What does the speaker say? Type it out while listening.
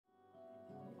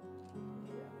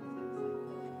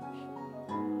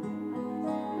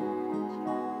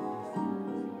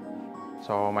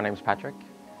So my name is Patrick,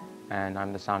 and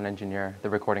I'm the sound engineer, the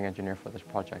recording engineer for this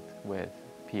project with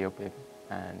POPIB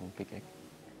and PGig.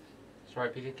 Sorry,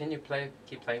 PGig, can you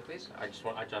keep playing, please? I just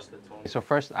want to adjust the tone. So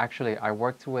first, actually, I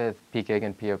worked with PGig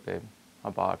and POPIB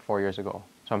about 4 years ago.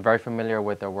 So I'm very familiar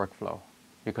with their workflow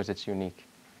because it's unique.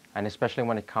 And especially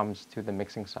when it comes to the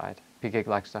mixing side, PGig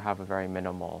likes to have a very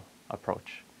minimal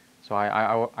approach. So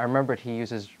I remembered he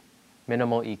uses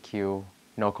minimal EQ,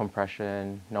 no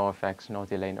compression, no effects, no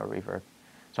delay, no reverb.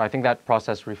 So I think that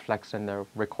process reflects in the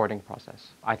recording process.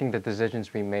 I think the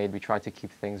decisions we made, we tried to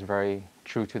keep things very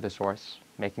true to the source,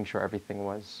 making sure everything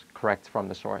was correct from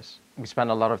the source. We spent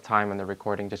a lot of time in the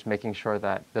recording just making sure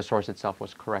that the source itself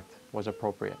was correct, was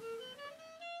appropriate.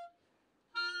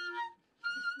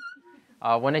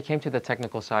 When it came to the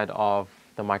technical side of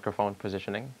the microphone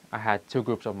positioning, I had two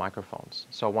groups of microphones.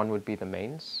 So one would be the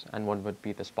mains and one would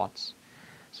be the spots.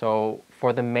 So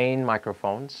for the main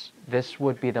microphones, this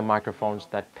would be the microphones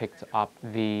that picked up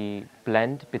the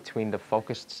blend between the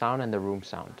focused sound and the room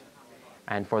sound.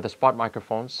 And for the spot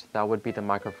microphones, that would be the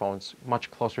microphones much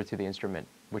closer to the instrument,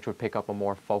 which would pick up a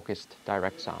more focused,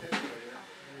 direct sound.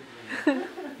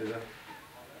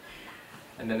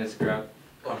 And then it's grab,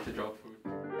 come to drop food.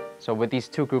 So with these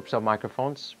two groups of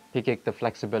microphones, PGig the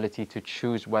flexibility to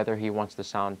choose whether he wants the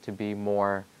sound to be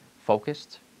more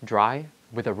focused, dry,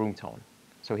 with a room tone.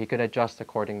 So he could adjust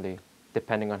accordingly,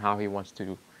 depending on how he wants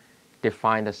to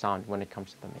define the sound when it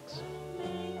comes to the mix.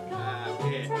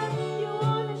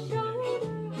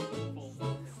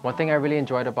 One thing I really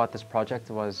enjoyed about this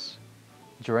project was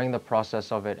during the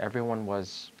process of it, everyone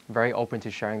was very open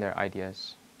to sharing their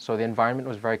ideas. So the environment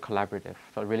was very collaborative.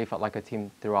 So it really felt like a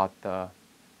team throughout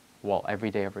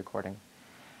every day of recording.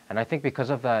 And I think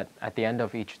because of that, at the end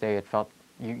of each day,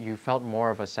 you felt more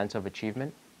of a sense of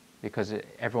achievement because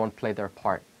everyone played their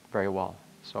part very well.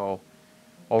 So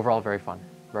overall, very fun.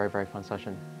 Very, very fun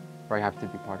session. Very happy to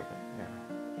be part of it.